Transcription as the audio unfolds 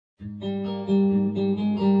Green's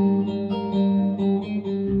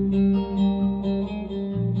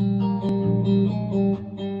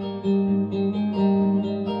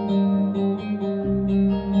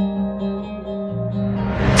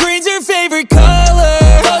her favorite color,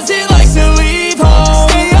 cause it likes to leave home.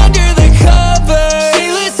 Stay under the covers,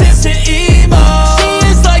 she listens to emo. She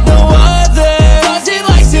is like no other, cause it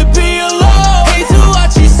likes to be alone. Hate to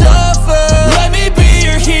watch you suffer, let me be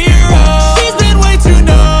your hero. She's been way too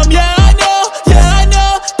numb, yeah I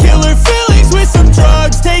know. Kill her feelings with some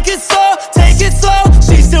drugs, take it slow.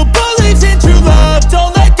 She still believes in true love,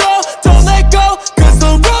 don't let go. Cause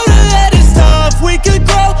the road ahead is tough, we could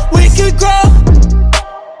grow.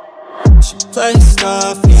 She plays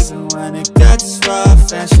tough even when it gets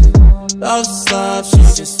rough. And she loves love, she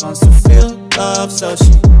just wants to feel love. So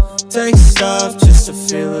she takes stuff just to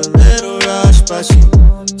feel a little rush. But she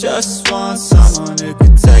just wants someone who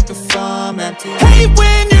could take her from empty. Hate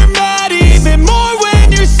when you're mad, even more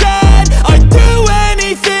when you're sad. I'd do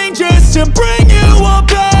anything just to bring you all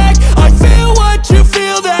back. I feel what you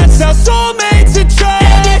feel, that's how soulmates attract.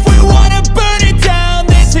 And if we wanna burn it down,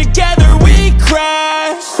 then together we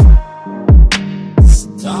crash.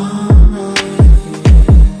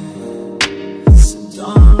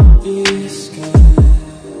 Don't be scared.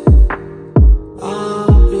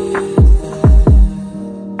 I'll be there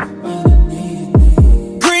when you need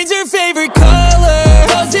me. Green's her favorite color,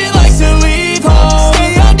 cause it likes to leave home.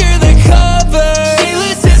 Stay under the covers, she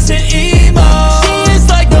listens to emo. She is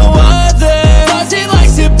like no other, cause it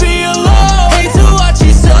likes to be alone. Hate to watch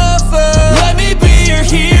you suffer, let me be your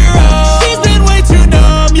hero. She's been way too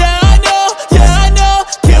numb, yeah I know.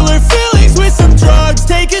 Kill her feelings with some drugs,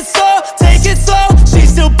 take it slow. She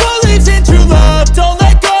still believes in true love, don't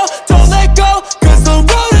let go. Cause the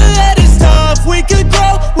road ahead is tough, we could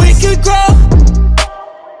grow.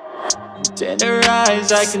 In her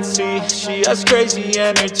eyes I can see she has crazy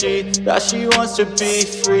energy, that she wants to be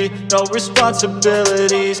free, no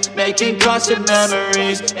responsibilities, making constant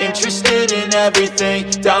memories, interested in everything,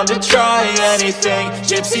 down to try anything.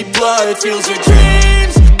 Gypsy blood fuels her dreams.